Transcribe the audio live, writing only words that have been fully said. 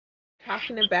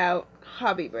talking about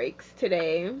hobby breaks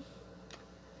today.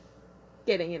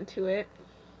 Getting into it.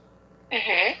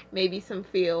 Mhm. Maybe some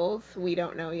feels. We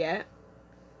don't know yet.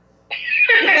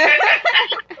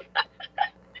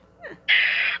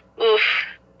 Oof,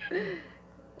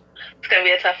 it's gonna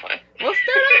be a tough one. We'll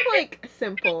start off like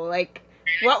simple. Like,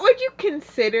 what would you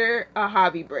consider a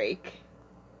hobby break?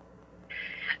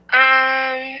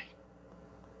 Um,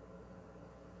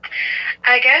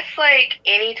 I guess like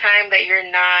any time that you're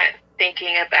not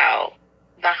thinking about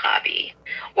the hobby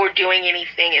or doing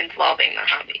anything involving the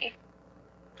hobby.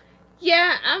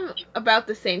 Yeah, I'm about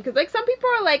the same. Because, like, some people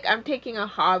are like, I'm taking a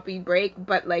hobby break,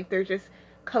 but, like, they're just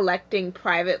collecting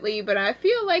privately. But I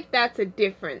feel like that's a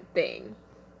different thing.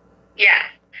 Yeah,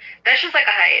 that's just like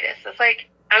a hiatus. It's like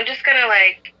I'm just gonna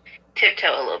like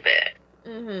tiptoe a little bit.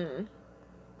 Mm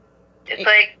It's hmm.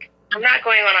 like I'm not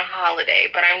going on a holiday,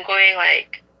 but I'm going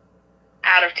like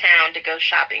out of town to go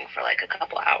shopping for like a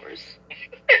couple hours.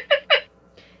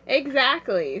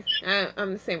 Exactly.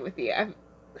 I'm the same with you.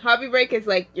 Hobby break is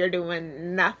like you're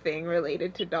doing nothing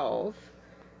related to dolls.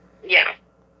 Yeah,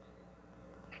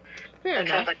 Fair that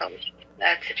sounds enough. like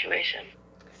that situation.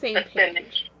 Same But then,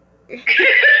 page.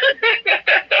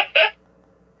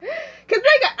 Cause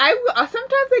like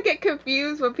sometimes I get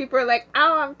confused when people are like,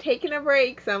 "Oh, I'm taking a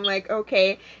break," so I'm like,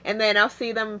 "Okay," and then I'll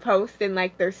see them post in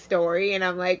like their story, and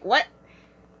I'm like, "What?"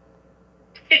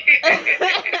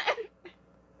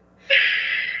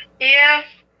 yeah,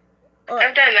 or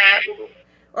I've done that.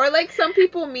 or like some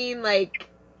people mean like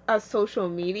a social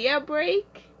media break,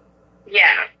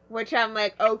 Yeah, which I'm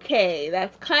like, okay,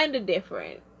 that's kind of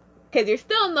different, because you're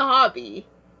still in the hobby,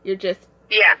 you're just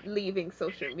yeah, leaving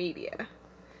social media.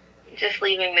 just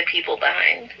leaving the people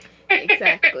behind.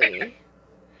 Exactly. Which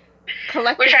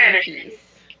Collecting I in understand. peace.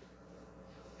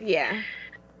 Yeah.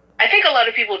 I think a lot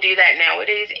of people do that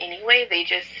nowadays anyway. They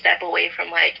just step away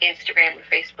from like Instagram or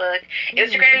Facebook. Mm-hmm.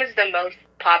 Instagram is the most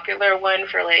popular one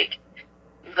for like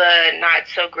the not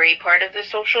so great part of the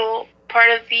social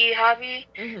part of the hobby.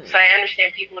 So Mm-hmm. I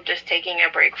understand people just taking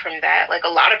a break from that. Like a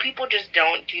lot of people just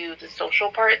don't do the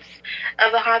social parts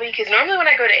of the hobby because normally when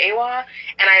I go to AWA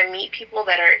and I meet people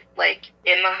that are like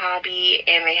in the hobby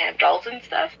and they have dolls and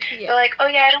stuff, Yeah. they're like, "Oh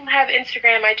yeah, I don't have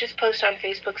Instagram. I just post on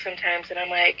Facebook sometimes." And I'm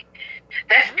like,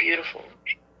 "That's beautiful.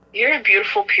 You're a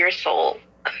beautiful pure soul."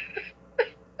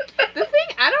 The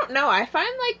thing, I don't know. I find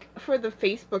like for the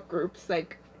Facebook groups,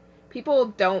 like people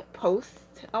don't post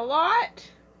a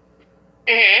lot.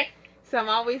 Mhm. So I'm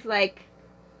always like,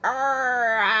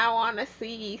 I want to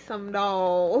see some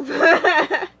dolls.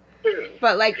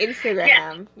 But like Yeah.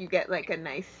 Instagram, you get like a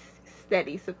nice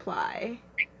steady supply.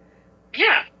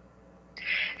 Yeah.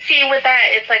 See, with that,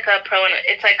 it's like a pro.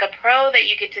 It's like a pro that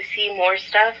you get to see more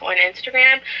stuff on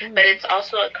Instagram, but Mm-hmm. it's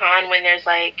also a con when there's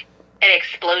like an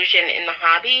explosion in the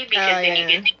hobby Oh because then you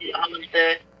yeah. get to see all of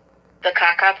the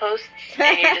caca posts,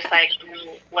 and you're just like, I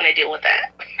don't want to deal with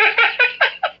that.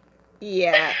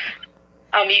 Yeah.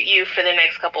 I'll mute you for the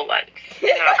next couple months, and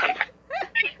then I'll come back.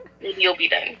 Maybe you'll be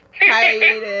done.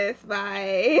 Hiatus.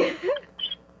 Bye.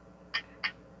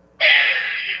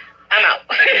 I'm out.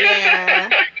 Yeah.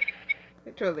 I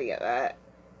totally get that.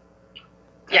 Uh,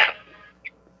 Yeah.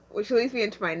 which leads me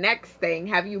into my next thing.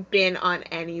 Have you been on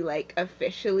any like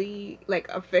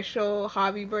official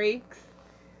hobby breaks?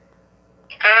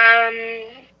 Um,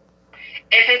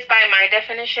 if it's by my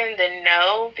definition, then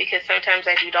no, because sometimes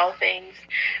I do doll things,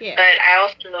 Yeah. but I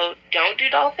also don't do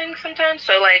doll things sometimes.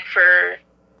 So like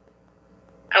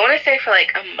I want to say for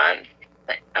like a month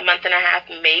and a half,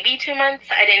 maybe 2 months,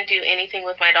 I didn't do anything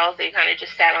with my dolls. They kind of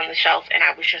just sat on the shelf, and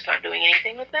I was just not doing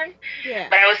anything with them. Yeah.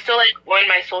 But I was still like on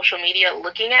my social media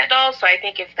looking at dolls. So I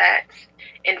think if that's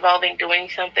involving doing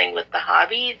something with the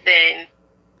hobby, then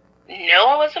no,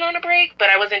 I wasn't on a break, but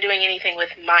I wasn't doing anything with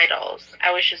my dolls.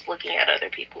 I was just looking at other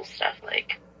people's stuff.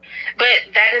 But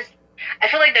that is, I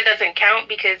feel like that doesn't count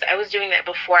because I was doing that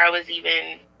before I was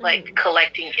even like Mm-hmm.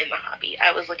 collecting in the hobby.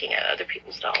 I was looking at other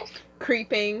people's dolls.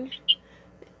 Creeping.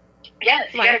 Yes,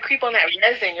 you My gotta creep on that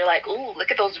resin. You're like, ooh,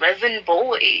 look at those resin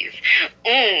boys.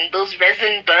 Those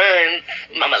resin buns.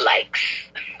 Mama likes.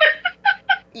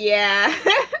 yeah.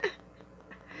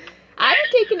 I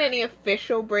haven't taken any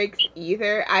official breaks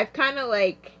either. I've kind of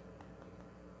like,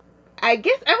 I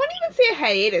guess I wouldn't even say a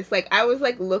hiatus. Like I was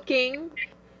like looking,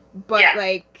 but Yeah,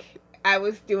 like I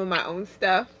was doing my own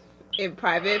stuff in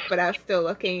private, but I was still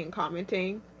looking and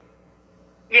commenting.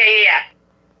 yeah.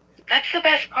 That's the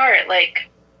best part. Like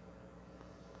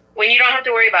when you don't have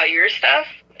to worry about your stuff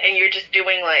and you're just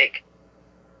doing like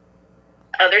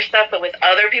other stuff, but with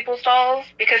other people's dolls.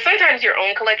 Because sometimes your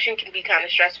own collection can be kind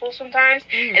of stressful sometimes.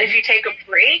 And Mm-hmm. if you take a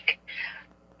break,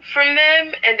 from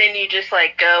them, and then you just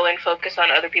like go and focus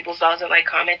on other people's dolls and like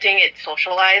commenting, it's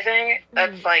socializing.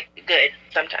 That's like good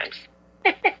sometimes.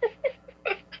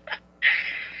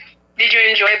 Did you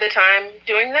enjoy the time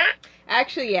doing that?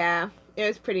 Actually, yeah, it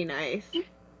was pretty nice.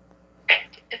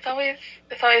 It's always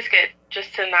good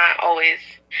just to not always.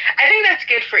 I think that's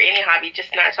good for any hobby,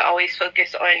 just not to always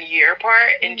focus on your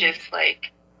part and just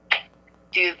like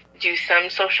do some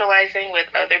socializing with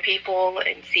other people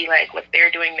and see like what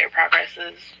they're doing, their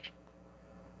progresses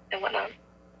and whatnot.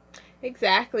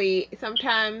 Exactly.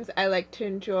 Sometimes I like to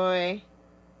enjoy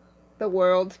the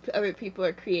worlds other people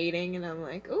are creating, and I'm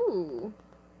like, ooh.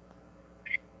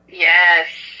 Yes.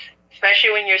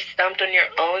 Especially when you're stumped on your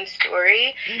own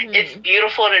story. It's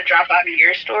beautiful to drop out of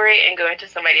your story and go into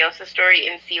somebody else's story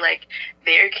and see like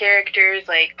their characters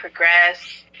like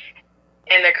progress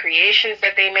and the creations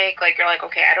that they make. Like you're like,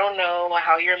 okay, I don't know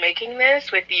how you're making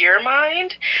this with your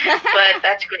mind, but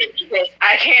that's great because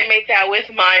I can't make that with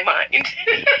my mind.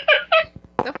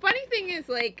 The funny thing is,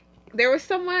 like, there was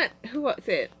someone, who was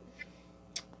it?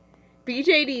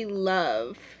 BJD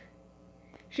Love.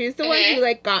 She's the one who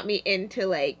like got me into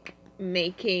like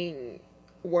making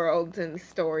worlds and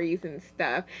stories and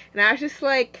stuff, and I was just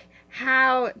like,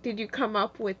 how did you come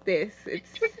up with this?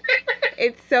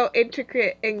 It's so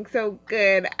intricate and so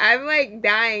good. I'm like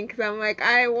dying because I'm like,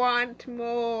 I want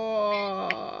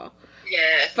more.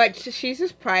 Yes. But she's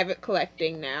just private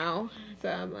collecting now, so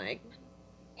I'm like,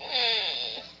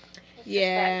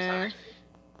 yeah.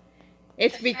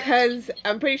 It's because,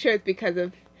 I'm pretty sure it's because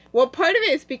of, well, part of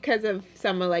it is because of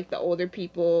some of like the older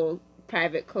people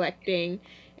private collecting,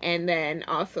 and then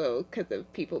also because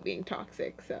of people being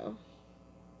toxic, so.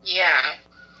 Yeah.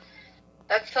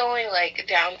 That's the only like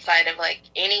downside of like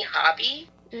any hobby.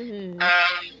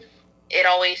 It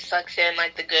always sucks in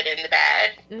like the good and the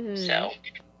bad. So,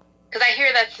 because I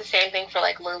hear that's the same thing for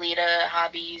like Lolita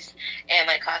hobbies and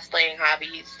like cosplaying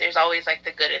hobbies. There's always like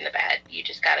the good and the bad. You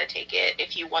just gotta take it.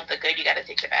 If you want the good, you gotta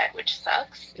take the bad, which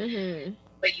sucks.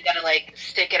 But you gotta like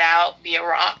stick it out, be a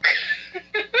rock.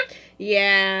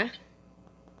 Yeah.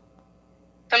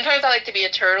 Sometimes I like to be a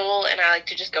turtle and I like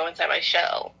to just go inside my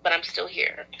shell, but I'm still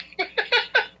here.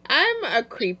 I'm a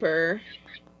creeper.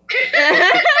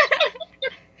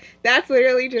 That's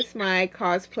literally just my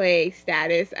cosplay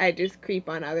status. I just creep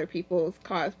on other people's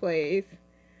cosplays.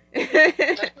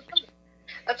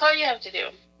 That's all you have to do.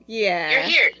 Yeah. You're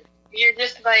here. You're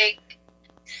just like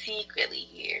secretly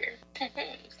here.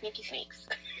 Sneaky sneaks.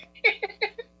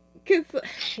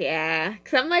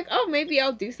 Cause I'm like, oh, maybe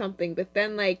I'll do something, but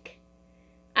then like,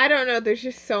 I don't know, there's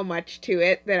just so much to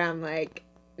it that I'm like,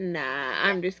 nah,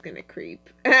 I'm just gonna creep.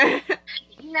 Yeah,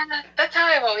 that's how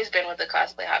I've always been with the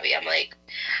cosplay hobby. I'm like,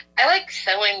 I like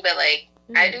sewing, but like,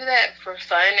 I do that for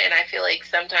fun, and I feel like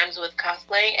sometimes with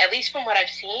cosplaying, at least from what I've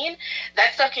seen,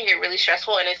 that stuff can get really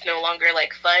stressful, and it's no longer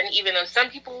like fun, even though some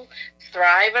people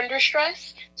thrive under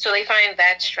stress, so they find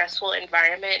that stressful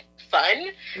environment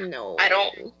fun. No. I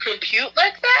don't compute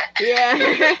like that.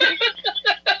 Yeah.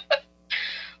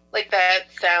 Like, that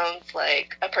sounds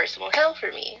like a personal hell for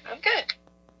me. I'm good.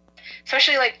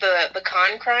 Especially like the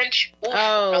con crunch. Oof,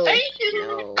 no, thank you.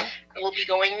 No. I will be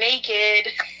going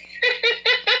naked.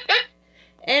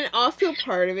 And also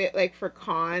part of it, like for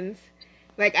cons,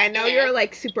 like I know you're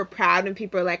like super proud and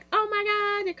people are like, oh my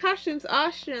god, your costume's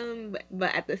awesome,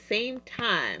 but at the same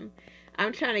time,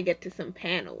 I'm trying to get to some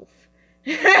panels.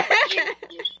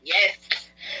 Yes.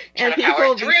 And people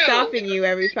will be stopping you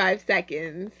every 5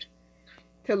 seconds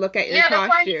to look at your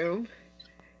costume.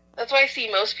 That's why I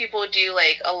see most people do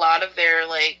like a lot of their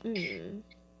like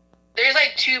there's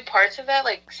like two parts of that.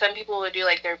 Like some people would do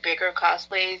like their bigger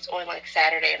cosplays on like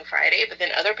Saturday and Friday, but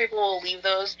then other people will leave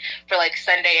those for like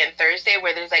Sunday and Thursday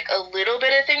where there's like a little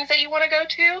bit of things that you want to go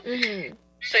to.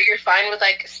 So you're fine with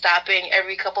like stopping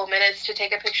every couple minutes to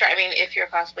take a picture. I mean, if your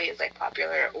cosplay is like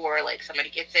popular or like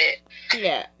somebody gets it,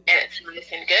 and it's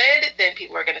nice and good, then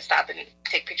people are gonna stop and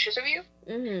take pictures of you.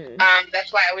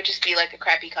 That's why I would just be like a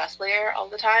crappy cosplayer all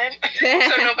the time,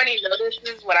 so nobody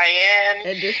notices what I am,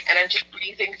 and I'm just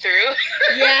breezing through.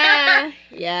 Yeah,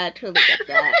 I totally get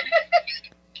that.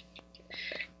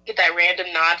 Get that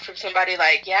random nod from somebody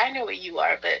like, yeah, I know what you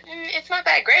are, but it's not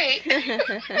that great.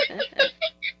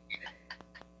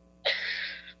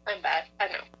 I'm bad. I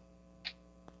know.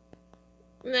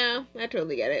 No, I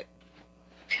totally get it.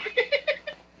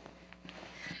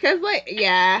 Because, like,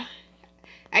 yeah.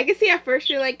 I can see at first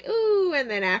you're like, ooh, and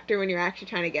then after when you're actually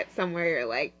trying to get somewhere, you're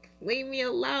like, leave me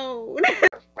alone.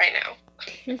 Right now.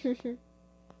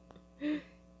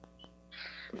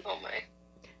 Oh my.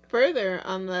 Further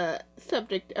on the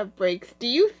subject of breaks, do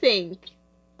you think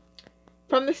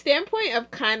from the standpoint of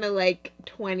kind of like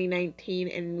 2019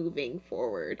 and moving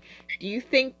forward, do you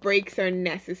think breaks are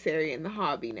necessary in the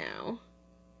hobby now?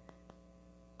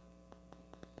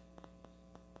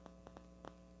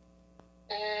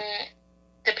 Mm,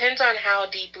 depends on how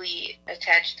deeply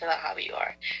attached to the hobby you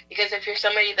are. Because if you're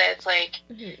somebody that's like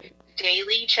Mm-hmm.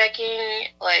 daily checking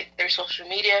like their social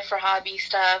media for hobby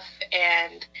stuff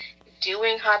and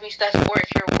doing hobby stuff, or if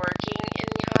you're working in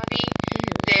the hobby,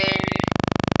 then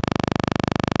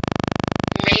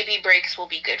maybe breaks will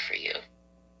be good for you.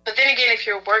 But then again, if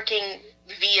you're working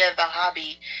via the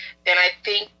hobby, then I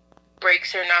think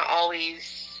breaks are not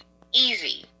always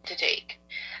easy to take.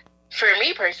 For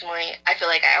me personally, I feel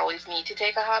like I always need to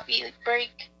take a hobby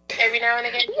break every now and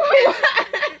again because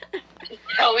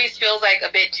it always feels like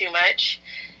a bit too much.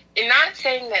 And not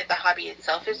saying that the hobby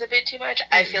itself is a bit too much.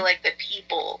 I feel like the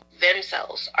people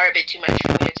themselves are a bit too much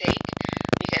for me to take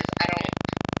because I don't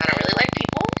really like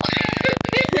people.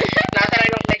 Not that I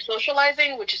don't like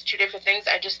socializing, which is two different things.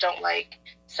 I just don't like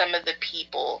some of the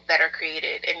people that are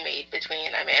created and made between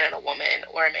a man and a woman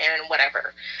or a man and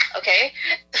whatever. Okay?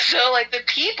 So like the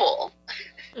people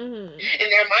Mm-hmm. in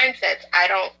their mindsets, I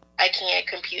can't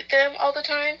compute them all the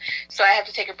time, so I have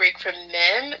to take a break from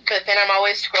them. But then I'm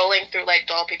always scrolling through like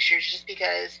doll pictures just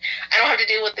because I don't have to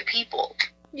deal with the people.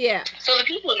 Yeah. So the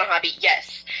people in the hobby,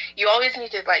 yes, you always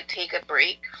need to like take a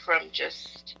break from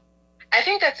just. I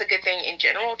think that's a good thing in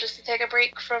general, just to take a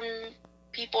break from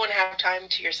people and have time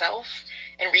to yourself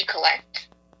and recollect.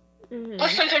 Mm-hmm.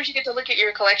 Plus, sometimes you get to look at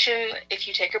your collection if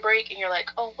you take a break and you're like,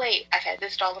 oh, wait, I've had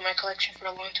this doll in my collection for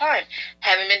a long time.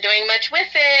 Haven't been doing much with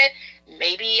it.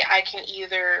 Maybe I can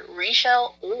either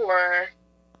resell or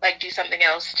like do something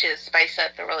else to spice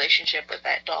up the relationship with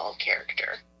that doll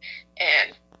character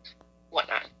and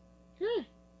whatnot. What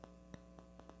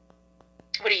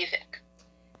do you think?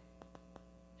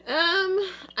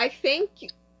 I think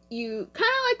you kind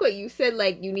of like what you said,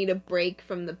 like you need a break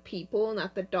from the people,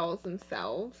 not the dolls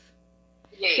themselves.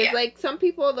 Because, like, some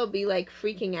people, they'll be, like,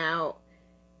 freaking out.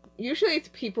 Usually it's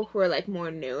people who are, like, more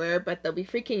newer, but they'll be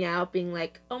freaking out, being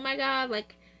like, oh my god,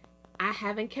 like, I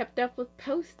haven't kept up with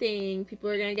posting. People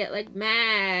are gonna get, like,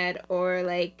 mad. Or,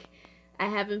 like, I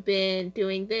haven't been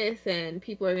doing this, and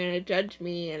people are gonna judge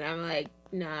me. And I'm like,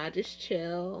 nah, just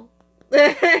chill.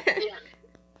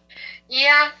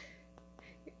 Yeah.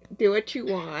 Do what you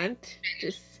want.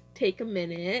 Just take a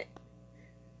minute.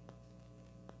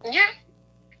 Yeah.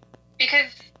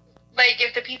 Because, like,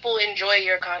 if the people enjoy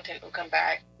your content, will come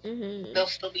back. Mm-hmm. They'll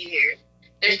still be here.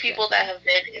 There's people that have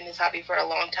been in this hobby for a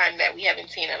long time that we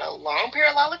haven't seen in a long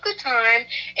periodical time.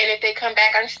 And if they come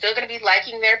back, I'm still going to be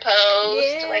liking their post.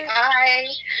 Yeah. Like, hi.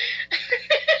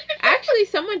 Actually,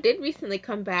 someone did recently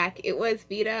come back. It was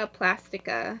Vita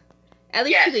Plastica. At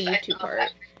least to the YouTube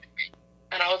part.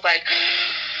 And I was like...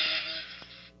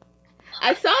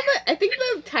 I saw I think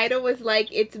the title was like,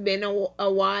 it's been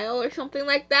a while or something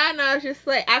like that. And I was just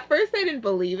like, at first I didn't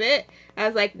believe it. I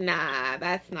was like, nah,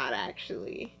 that's not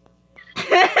actually.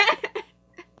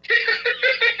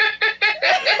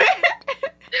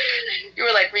 You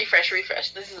were like, refresh.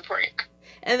 This is a prank.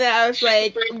 And then I was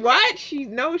like, what?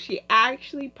 She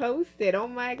actually posted. Oh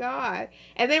my god.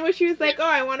 And then when she was like, oh,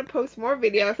 I want to post more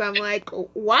videos, I'm like,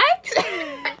 what?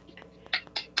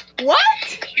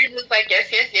 What? You're just like,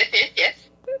 yes.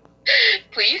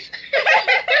 Please.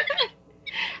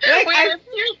 Like,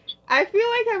 I feel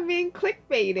like I'm being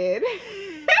clickbaited.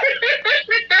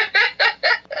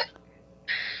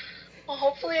 Well,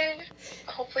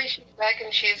 hopefully she's back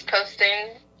and she's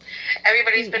posting.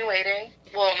 Everybody's been waiting.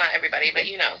 Well, not everybody, but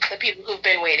you know, the people who've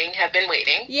been waiting have been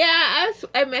waiting. Yeah,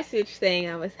 I messaged saying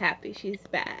I was happy she's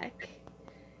back.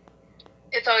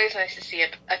 It's always nice to see a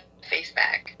face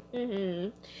back.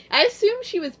 Mm-hmm. I assumed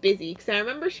she was busy because I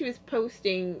remember she was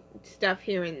posting stuff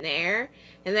here and there,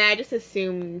 and then I just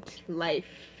assumed life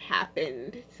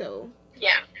happened. So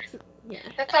yeah,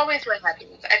 that's always what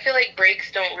happens. I feel like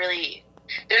breaks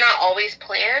they're not always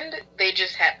planned. They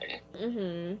just happen.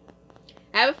 Mm-hmm.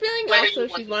 I have a feeling also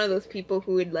she's one of those people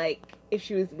who would, like, if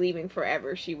she was leaving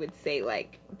forever, she would say,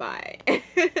 like, bye.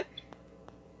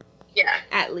 Yeah.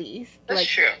 At least. That's like,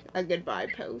 true. A goodbye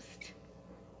post.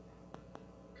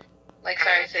 Like,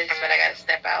 sorry sis, but I gotta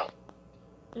step out.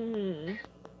 Mm-hmm.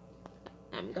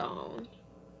 I'm gone.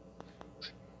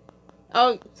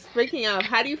 Oh, speaking of,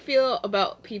 how do you feel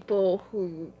about people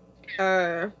who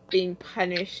are being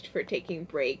punished for taking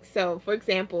breaks? So, for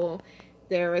example,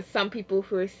 there were some people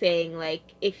who are saying,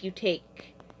 like, if you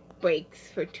take breaks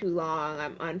for too long,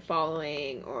 I'm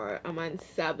unfollowing, or I'm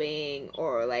unsubbing,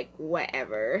 or, like,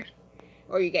 whatever.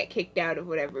 Or you get kicked out of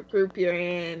whatever group you're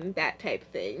in, that type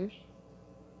thing.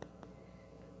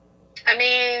 I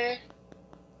mean,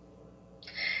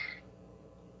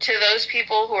 to those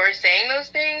people who are saying those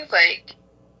things, like,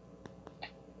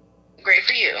 great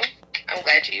for you. I'm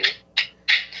glad you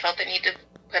felt the need to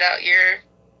put out your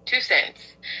 2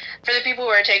 cents. For the people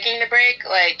who are taking the break,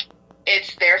 like,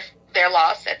 it's their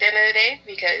loss at the end of the day,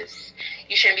 because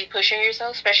you shouldn't be pushing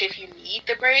yourself, especially if you need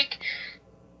the break.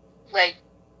 Like,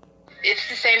 it's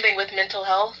the same thing with mental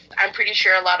health. I'm pretty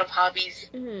sure a lot of hobbies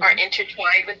are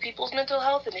intertwined with people's mental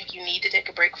health, and if you need to take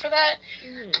a break for that,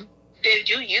 then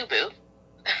do you, boo.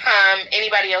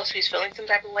 Anybody else who's feeling some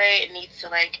type of way and needs to,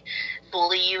 like,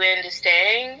 bully you into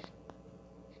staying,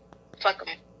 fuck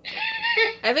them.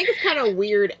 I think it's kind of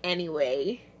weird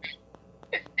anyway.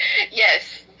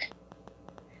 Yes.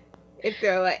 If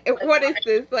they're like, what is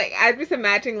this? Like, I'm just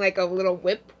imagining, like, a little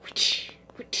whip.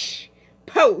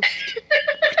 Post.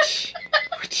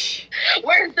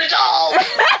 Where's the doll?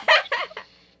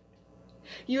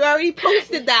 You already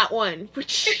posted that one.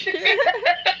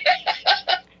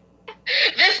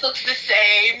 This looks the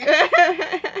same.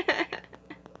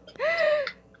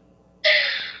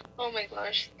 Oh my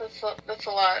gosh, that's a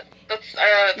lot. That's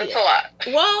a lot.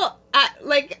 Well,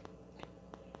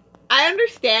 I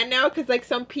understand now, because, like,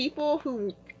 some people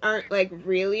who aren't, like,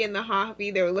 really in the hobby,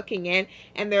 they were looking in,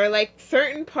 and there were, like,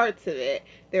 certain parts of it,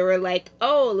 they were like,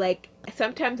 oh, like,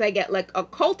 sometimes I get, like, a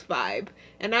cult vibe,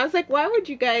 and I was like, why would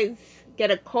you guys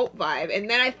get a cult vibe? And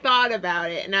then I thought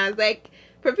about it, and I was like,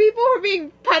 for people who are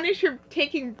being punished for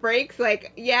taking breaks,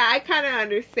 like, yeah, I kind of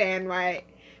understand why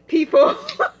people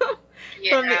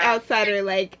from the outside are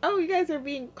like, oh, you guys are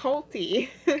being culty.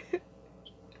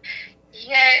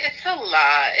 Yeah, it's a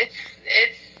lot. It's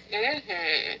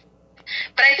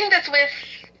But I think that's with,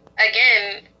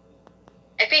 again,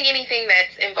 I think anything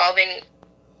that's involving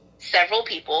several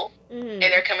people and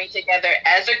they're coming together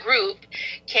as a group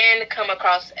can come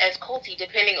across as culty,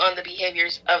 depending on the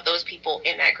behaviors of those people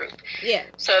in that group. Yeah.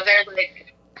 So if there's,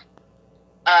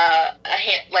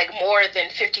 like, more than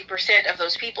 50% of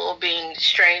those people being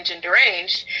strange and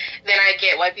deranged, then I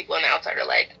get why people on the outside are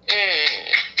like,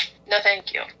 no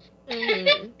thank you.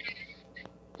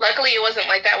 Luckily, it wasn't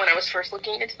like that when I was first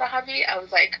looking into the hobby. I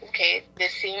was like, okay,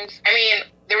 this seems... I mean,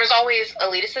 there was always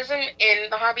elitism in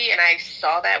the hobby, and I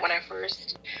saw that when I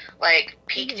first, like,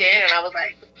 peeked in, and I was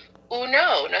like, oh,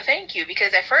 no thank you.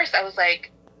 Because at first, I was like,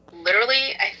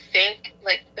 literally, I think,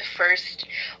 like, the first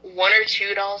 1 or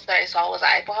 2 dolls that I saw was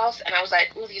Apple House, and I was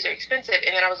like, ooh, these are expensive.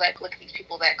 And then I was like, look at these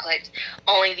people that collect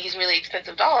only these really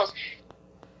expensive dolls.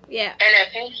 Yeah. And I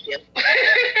thank you.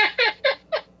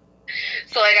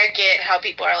 So, like, I get how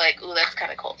people are like, ooh, that's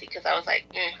kind of culty, because I was like,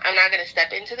 I'm not going to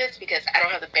step into this because I don't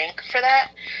have the bank for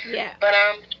that. Yeah. But,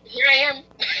 here I am.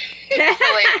 So,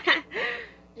 like,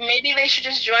 maybe they should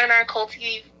just join our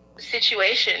culty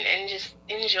situation and just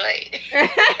enjoy.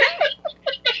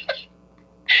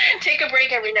 Take a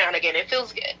break every now and again. It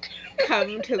feels good.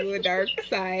 Come to the dark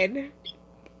side.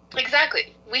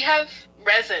 Exactly. We have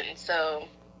resin, so,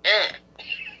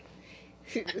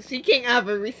 Speaking of,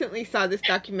 I recently saw this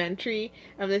documentary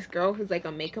of this girl who's, like,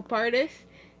 a makeup artist,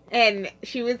 and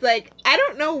she was like, I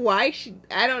don't know,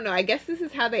 I guess this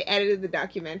is how they edited the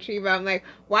documentary, but I'm like,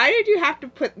 why did you have to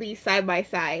put these side by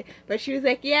side? But she was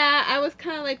like, yeah, I was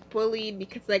kind of, like, bullied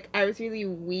because, like, I was really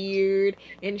weird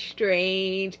and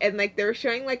strange, and, like, they were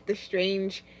showing, like, her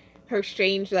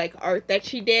strange, like, art that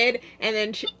she did, and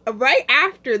then right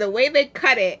after, the way they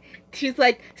cut it, she's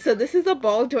like, so this is a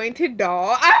ball jointed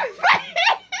doll. I was like,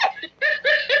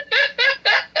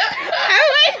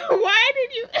 why are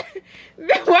you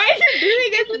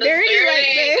doing us dirty like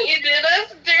this? You did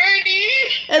us dirty.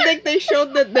 And, like, they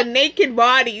showed the naked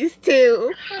bodies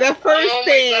too, the first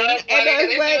thing, God, and I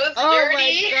was like, oh dirty?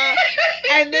 my god.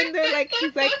 And then they're like,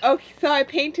 she's like, oh, so I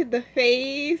painted the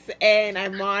face and I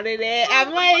modded it.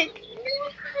 I'm like,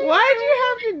 why'd you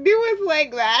have to do us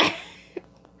like that?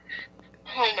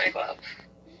 Oh my god.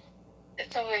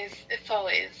 It's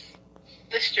always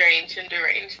the strange and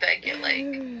deranged that get,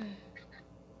 like,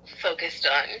 focused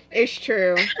on. It's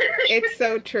true. It's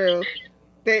so true.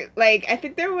 Like, I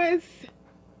think there was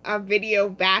a video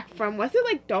back from, was it,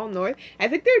 like, Doll North? I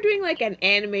think they were doing, like, an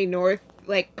Anime North,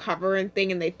 like, cover and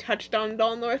thing, and they touched on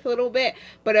Doll North a little bit.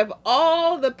 But of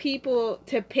all the people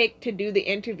to pick to do the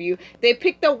interview, they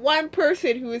picked the one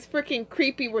person who was freaking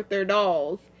creepy with their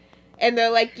dolls. And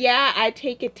they're like, yeah, I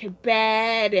take it to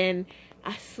bed, and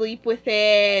I sleep with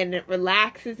it, and it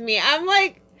relaxes me. I'm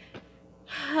like,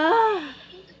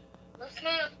 Let's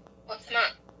not.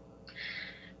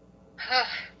 I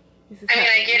mean,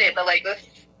 I get it, but, like,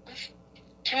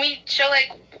 can we show,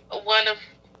 like, one of,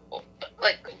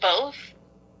 like, both?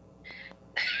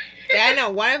 Yeah, I know,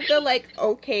 one of the, like,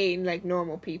 okay, like,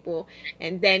 normal people,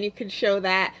 and then you could show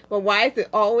that, but why is it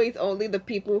always only the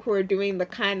people who are doing the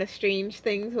kind of strange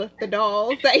things with the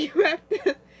dolls that you have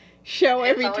to show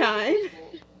every time?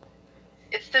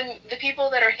 It's the people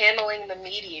that are handling the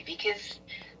media, because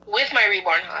with my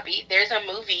Reborn hobby, there's a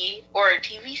movie or a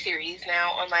TV series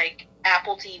now on, like,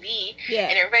 Apple TV, Yeah.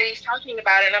 and everybody's talking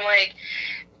about it, and I'm like,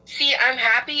 see, I'm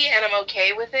happy and I'm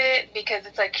okay with it because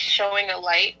it's, like, showing a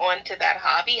light onto that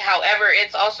hobby. However,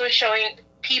 it's also showing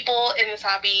people in this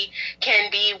hobby can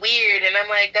be weird, and I'm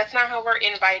like, that's not how we're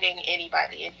inviting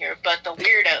anybody in here but the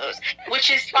weirdos, which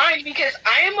is fine because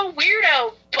I am a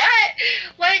weirdo, but,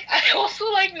 like, I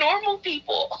also like normal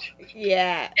people.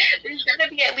 Yeah. There's gotta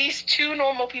be at least 2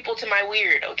 normal people to my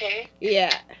weird, okay?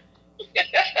 Yeah.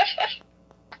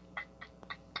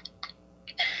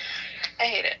 I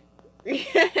hate it.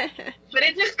 But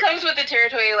it just comes with the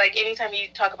territory. Like, anytime you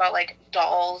talk about, like,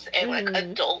 dolls and, like,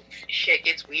 adult shit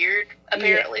gets weird,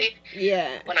 apparently.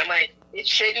 Yeah. When I'm like, it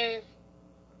shouldn't,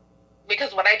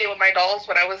 because what I did with my dolls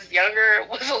when I was younger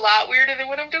was a lot weirder than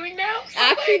what I'm doing now. So,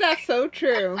 actually, like, that's so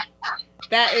true.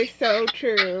 That is so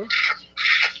true.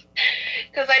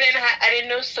 because I didn't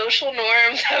know social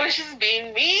norms. I was just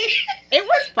being me. It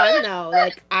was fun though.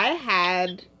 Like, I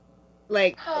had,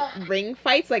 like, ring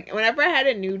fights. Like, whenever I had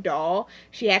a new doll,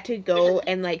 she had to go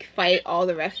and, like, fight all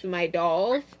the rest of my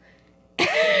dolls.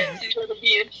 She's going to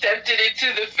be accepted into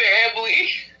the family.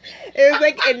 It was,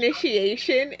 like,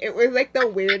 initiation. It was, like, the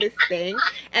weirdest thing.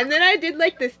 And then I did,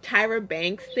 like, this Tyra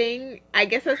Banks thing. I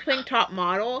guess I was playing Top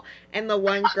Model, and the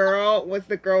one girl was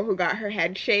the girl who got her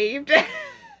head shaved.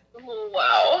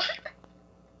 Wow.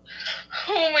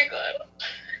 Oh my god.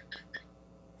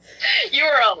 You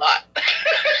were a lot.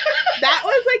 That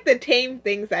was, like, the tame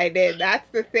things I did. That's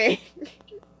the thing.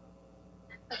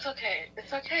 It's okay.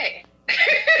 It's okay.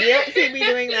 You don't see me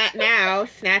doing that now,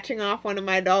 snatching off one of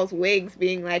my doll's wigs,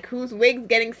 being like, whose wig's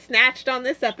getting snatched on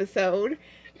this episode?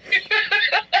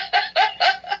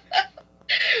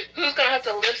 Who's gonna have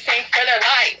to lip sync for their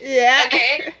life? Yeah.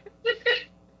 Okay?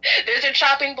 There's a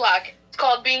chopping block. It's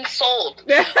called being sold.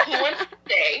 Who wants to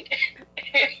stay?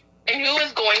 And who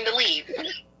is going to leave?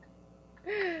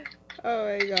 Oh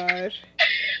my gosh.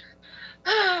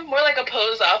 More like a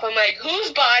pose off. I'm like,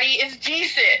 whose body is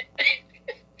decent?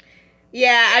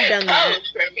 Yeah, I've done that.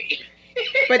 Pose for me.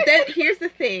 But then, here's the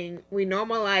thing. We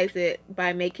normalize it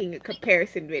by making a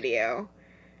comparison video.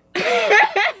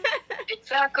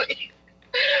 Exactly.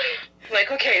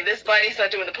 Like, okay, this body's not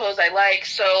doing the pose I like,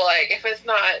 so, like, if it's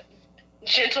not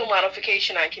gentle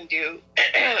modification I can do,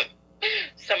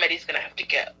 somebody's gonna have to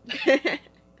go.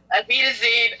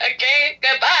 Auf-Wiedersehen. Okay,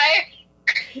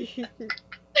 goodbye.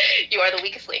 You are the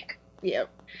weakest link. Yep.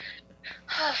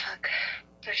 Oh, fuck.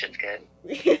 That shit's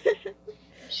good.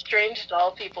 Strange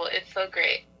doll people. It's so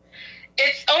great.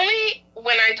 It's only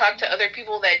when I talk to other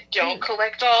people that don't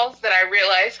collect dolls that I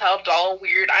realize how doll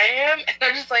weird I am. And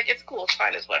I'm just like, it's cool, it's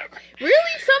fine, it's whatever.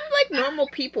 Really? Some, like, normal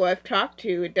people I've talked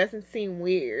to, it doesn't seem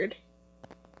weird.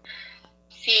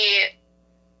 See,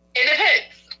 it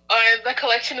depends on the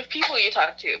collection of people you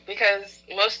talk to, because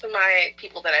most of my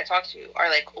people that I talk to are,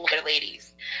 like, older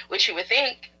ladies, which you would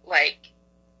think, like,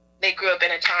 they grew up in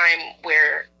a time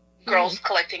where girls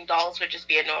collecting dolls would just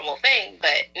be a normal thing,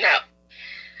 but no.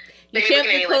 You shouldn't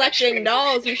be collecting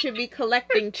dolls, you should be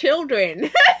collecting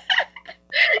children.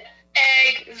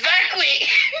 Exactly.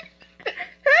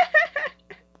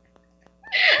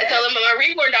 I tell them I'm a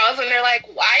Reborn dolls, and they're like,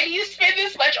 why do you spend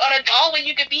this much on a doll when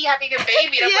you could be having a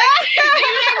baby? And I'm like, do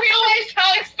you not realize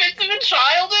how expensive a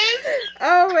child is?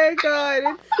 Oh my god,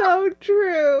 it's so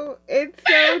true. It's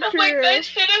so true. I'm like, that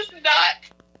shit is not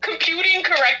computing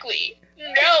correctly.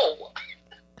 No.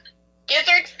 Kids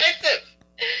are expensive.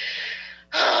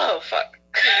 Oh, fuck.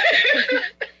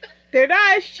 They're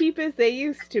not as cheap as they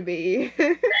used to be.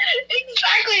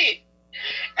 Exactly.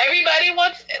 Everybody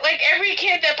wants, like, every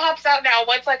kid that pops out now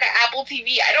wants, like, an Apple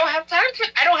TV. I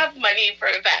don't have money for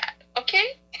that,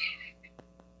 okay?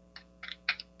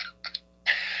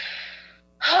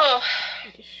 Oh,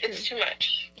 it's too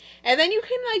much. And then you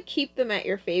can, like, keep them at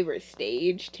your favorite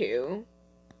stage, too.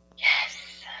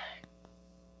 Yes.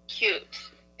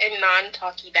 Cute. And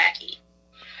non-talky-backy.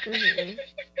 Mm-hmm.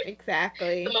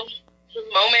 Exactly. The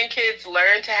moment kids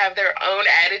learn to have their own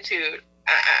attitude,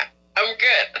 I'm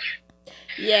good.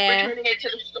 Yeah. Returning it to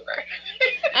the store.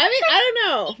 I mean, I don't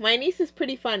know. My niece is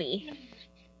pretty funny.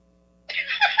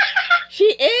 She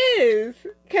is.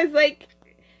 Because, like,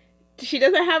 she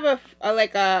doesn't have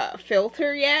a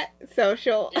filter yet, so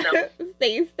she'll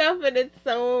say stuff, and it's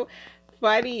so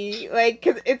funny. Like,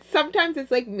 because sometimes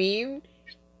it's, like, mean,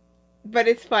 but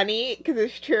it's funny because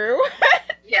it's true.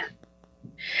 Yeah.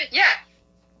 Yeah.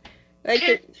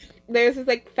 Like, there's this,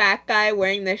 like, fat guy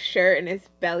wearing this shirt, and his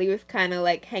belly was kind of,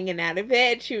 like, hanging out of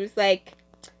it. And she was like,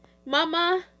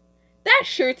 Mama, that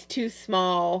shirt's too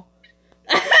small.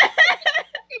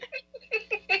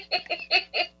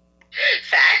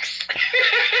 Facts.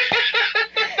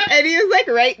 And he was, like,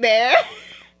 right there.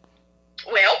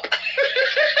 Well.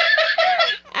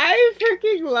 I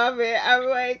freaking love it. I'm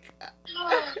like...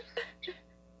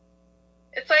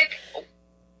 It's like,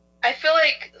 I feel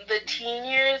like the teen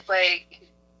years, like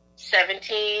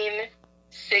 17,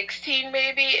 16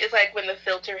 maybe, is like when the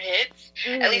filter hits.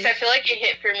 Mm. At least I feel like it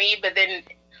hit for me, but then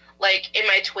like in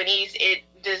my 20s, it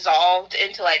dissolved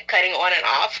into like cutting on and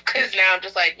off, because now I'm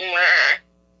just like,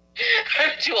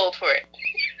 I'm too old for it.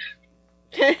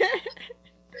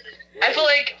 I feel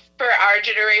like for our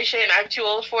generation, I'm too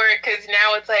old for it, because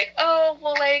now it's like, oh,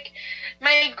 well, like,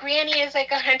 my granny is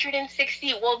like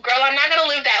 160. Well, girl, I'm not going to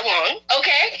live that long,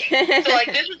 okay? So,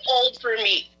 like, this is old for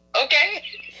me, okay?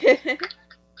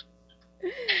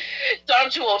 So I'm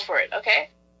too old for it,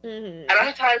 okay? Mm-hmm. I don't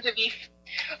have time to be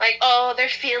like, oh, their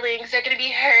feelings, they're going to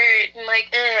be hurt, and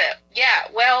like, yeah,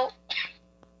 well,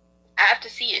 I have to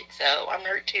see it, so I'm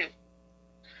hurt too.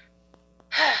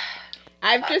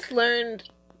 I've just learned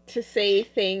to say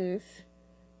things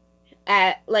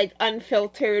at, like,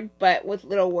 unfiltered, but with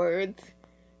little words.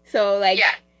 So, like,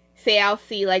 Yeah. say I'll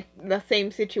see, like, the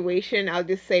same situation, I'll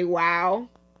just say, wow.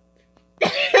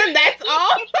 That's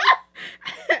all.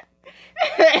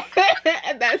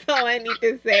 That's all I need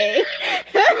to say.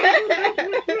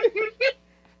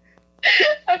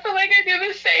 I feel like I do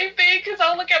the same thing, because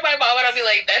I'll look at my mom and I'll be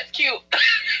like, that's cute.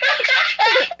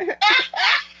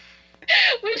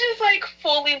 Which is like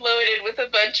fully loaded with a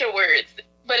bunch of words,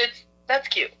 but that's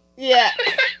cute. Yeah.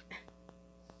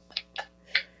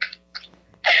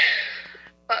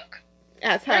 Fuck.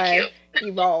 That's how I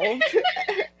evolved.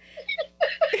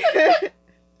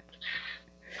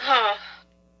 Huh.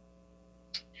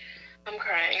 I'm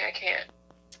crying. I can't.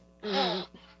 Mm.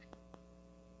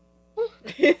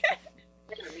 It's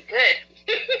gonna be good.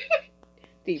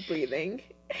 Deep breathing.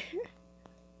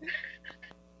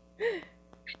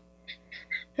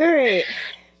 Alright.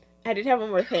 I did have one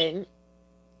more thing.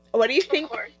 What do you think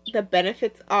the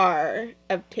benefits are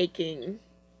of taking,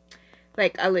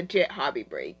 like, a legit hobby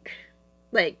break?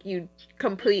 Like, you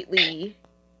completely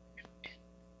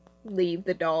leave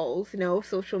the dolls, no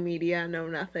social media, no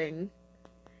nothing.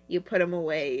 You put them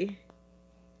away.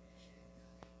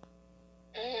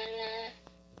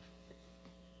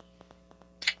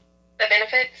 The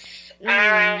benefits?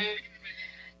 I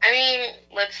mean,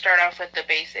 let's start off with the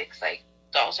basics. Like,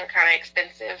 dolls are kind of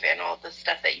expensive, and all the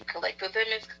stuff that you collect with them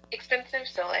is expensive.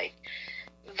 So, like,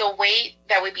 the weight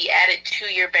that would be added to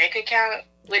your bank account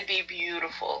would be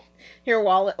beautiful. Your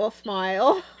wallet will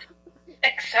smile.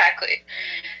 Exactly.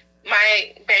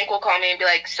 My bank will call me and be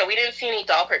like, so we didn't see any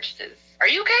doll purchases. Are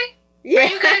you okay? Yeah. Are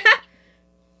you good?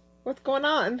 What's going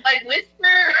on? Like,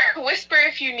 whisper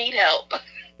if you need help.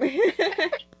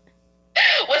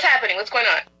 What's happening? What's going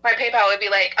on? My PayPal would be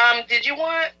like, did you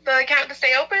want the account to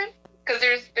stay open? Because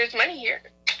there's money here.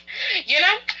 You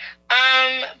know?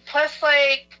 Plus,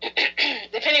 like,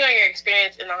 depending on your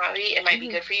experience in the hobby, it might be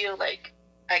good for you, like,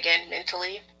 again,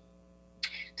 mentally,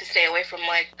 to stay away from,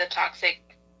 like, the toxic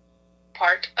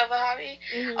part of a hobby.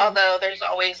 Although there's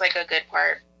always, like, a good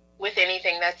part. With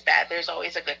anything that's bad, there's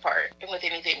always a good part. And with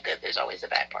anything good, there's always a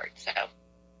bad part. So,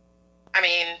 I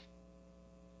mean,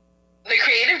 the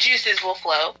creative juices will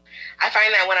flow. I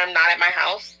find that when I'm not at my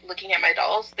house looking at my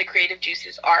dolls, the creative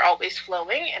juices are always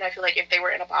flowing. And I feel like if they were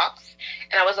in a box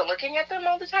and I wasn't looking at them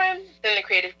all the time, then the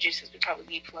creative juices would probably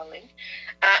be flowing.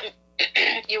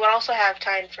 You would also have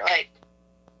time for, like,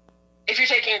 if you're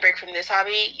taking a break from this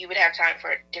hobby, you would have time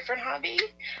for a different hobby,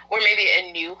 or maybe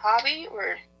a new hobby,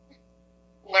 or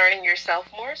learning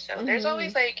yourself more. So there's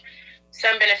always, like,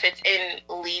 some benefits in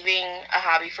leaving a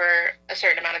hobby for a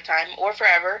certain amount of time or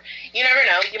forever. You never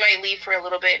know. You might leave for a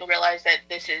little bit and realize that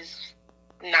this is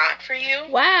not for you.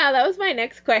 Wow, that was my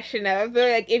next question. I was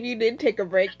like, if you did take a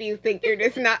break, do you think you're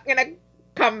just not gonna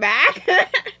come back?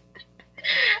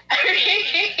 I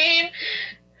mean,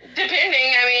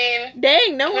 depending. I mean,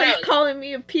 dang, no one's calling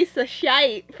me a piece of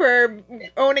shite for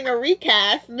owning a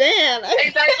recast. Man.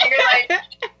 Exactly. You're like,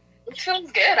 it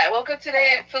feels good. I woke up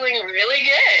today feeling really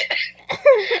good.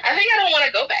 I think I don't want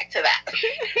to go back to that.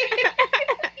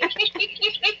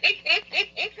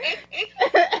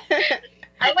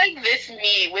 I like this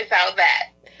me without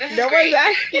that. This is no great.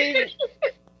 one's asking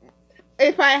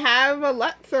if I have a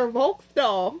Lutz or Volks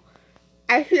doll.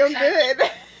 I feel good.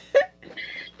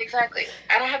 Exactly.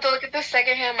 I don't have to look at the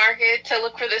secondhand market to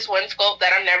look for this one sculpt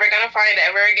that I'm never going to find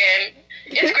ever again.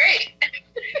 It's great.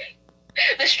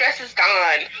 The stress is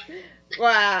gone.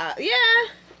 Wow. Yeah.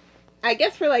 I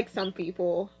guess for like some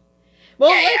people. Well,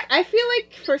 Yeah, like I feel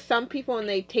like for some people when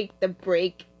they take the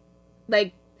break,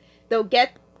 like they'll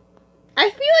get. I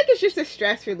feel like it's just a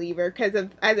stress reliever because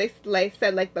of, as I like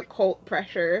said, like the cult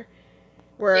pressure.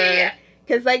 yeah. Where,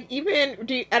 because like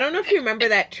even I don't know if you remember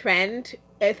that trend.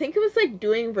 I think it was like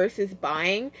doing versus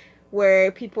buying,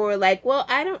 where people were like, "Well,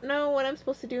 I don't know what I'm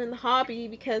supposed to do in the hobby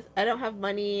because I don't have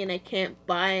money and I can't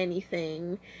buy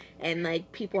anything, and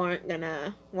like people aren't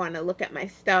gonna want to look at my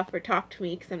stuff or talk to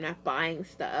me because I'm not buying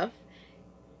stuff."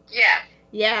 Yeah.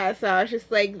 Yeah, so I was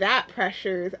just like, that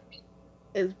pressure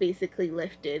is basically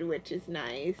lifted, which is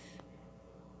nice.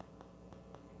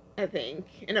 I think,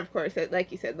 and of course,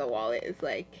 like you said, the wallet is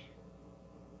like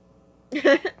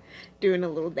doing a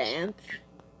little dance.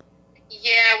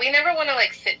 Yeah, we never want to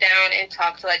like sit down and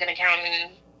talk to like an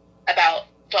accountant about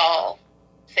doll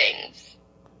things.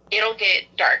 It'll get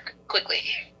dark quickly.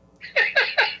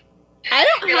 I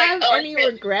don't You're like, have oh, any it's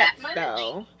really that regrets much?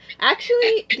 though.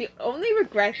 Actually, the only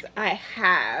regrets I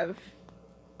have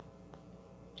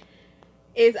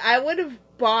is I would have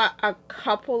bought a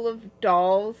couple of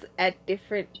dolls at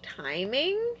different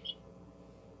timing,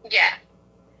 Yeah.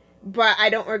 but I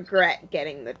don't regret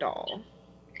getting the doll.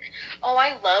 Oh,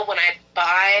 I love when I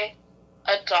buy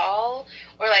a doll,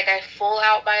 or like I full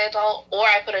out buy a doll, or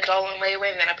I put a doll on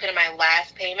layaway and then I put in my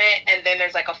last payment, and then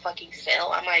there's like a fucking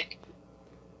sale. I'm like,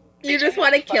 You bitch, just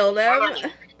want to kill them? lying.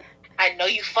 I know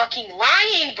you fucking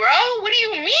lying, bro. What do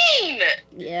you mean?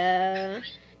 Yeah.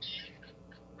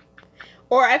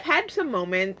 Or I've had some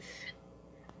moments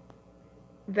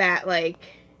that like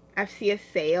I see a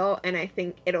sale and I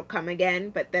think it'll come again,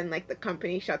 but then like the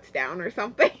company shuts down or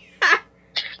something.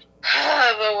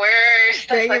 The worst.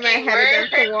 The Banging my fucking head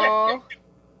against the wall.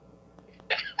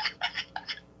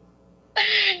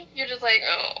 You're just like,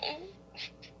 oh,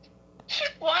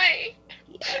 why?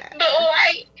 Yeah. But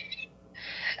why?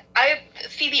 I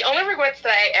see. The only regrets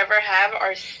that I ever have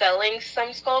are selling some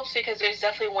sculpts, because there's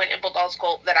definitely one Impel Doll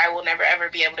sculpt that I will never ever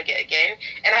be able to get again,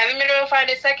 and I haven't been able to find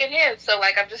it secondhand. So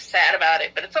like, I'm just sad about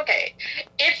it, but it's okay.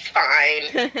 It's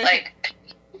fine. Like,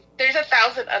 there's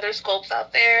 1,000 other sculpts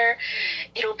out there.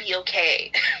 It'll be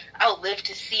okay. I'll live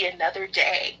to see another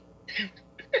day.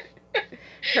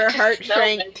 Her Just heart know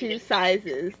shrank that- 2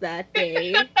 sizes that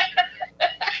day.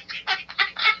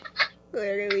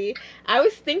 Literally. I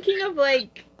was thinking of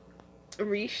like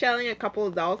reshelling a couple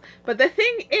of dolls, but the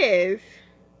thing is,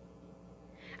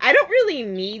 I don't really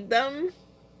need them.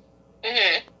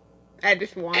 Mhm. I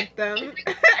just want them.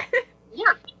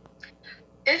 Yeah.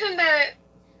 Isn't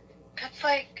that's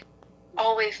like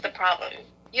always the problem.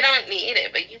 You don't need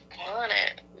it, but you want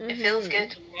it. It feels Mhm.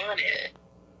 good to want it.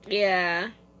 Yeah.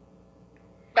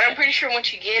 But I'm pretty sure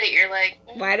once you get it, you're like,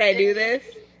 Why'd I do this?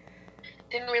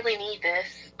 Didn't really need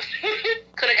this.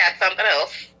 Could have got something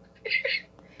else.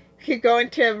 Could go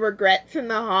into regrets in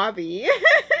the hobby.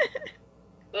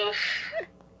 Oof.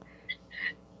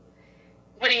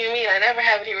 What do you mean? I never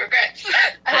have any regrets.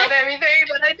 I love everything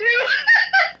that I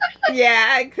do.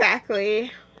 Yeah,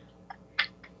 exactly.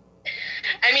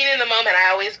 I mean, in the moment, I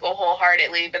always go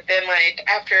wholeheartedly, but then, like,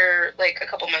 after, like, a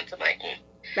couple months, I'm like,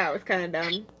 That was kind of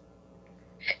dumb.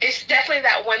 It's definitely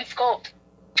that one sculpt.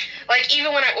 Like,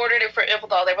 even when I ordered it for Impel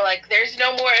Doll, they were like, there's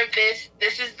no more of this.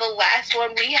 This is the last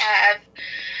one we have.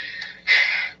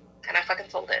 And I fucking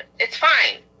sold it. It's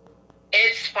fine.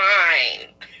 It's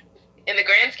fine. In the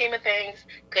grand scheme of things,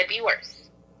 could be worse.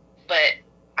 But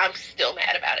I'm still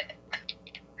mad about it.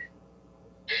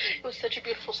 It was such a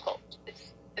beautiful sculpt.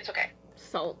 It's okay.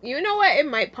 So, you know what? It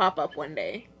might pop up one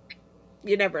day.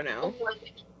 You never know.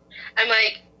 I'm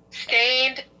like,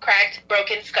 stained, cracked,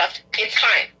 broken, scuffed. It's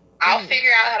fine. I'll figure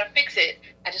out how to fix it.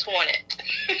 I just want it.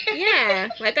 Yeah.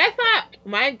 Like, I thought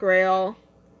my Grail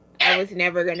I was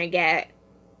never going to get.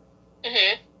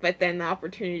 Mm-hmm. But then the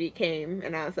opportunity came,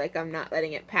 and I was like, I'm not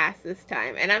letting it pass this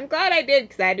time. And I'm glad I did,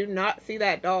 because I do not see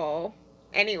that doll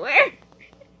anywhere.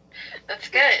 That's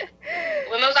good.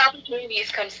 When those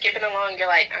opportunities come skipping along, you're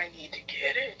like, I need to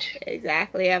get it.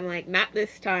 Exactly. I'm like, not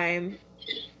this time.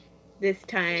 This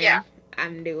time, Yeah.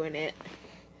 I'm doing it.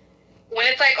 When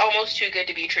it's like almost too good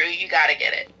to be true, you gotta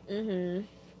get it. Mm-hmm.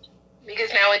 Because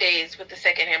nowadays, with the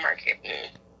secondhand market,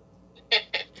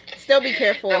 Still be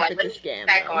careful they're if like, it's a scam.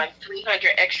 back though. on $300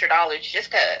 extra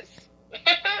just cause.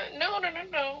 No.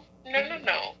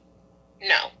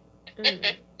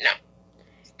 Mm. No.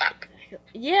 Stop.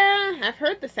 Yeah, I've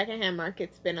heard the secondhand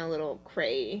market's been a little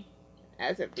cray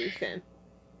as of recent.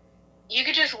 You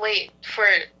could just wait for.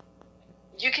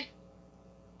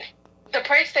 The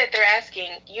price that they're asking,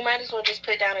 you might as well just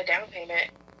put down a down payment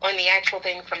on the actual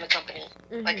thing from the company.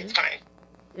 Mm-hmm. Like, it's fine.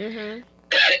 Mhm.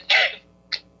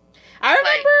 I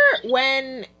remember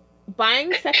when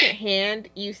buying secondhand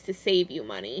used to save you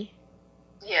money.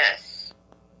 Yes.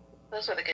 Those are the good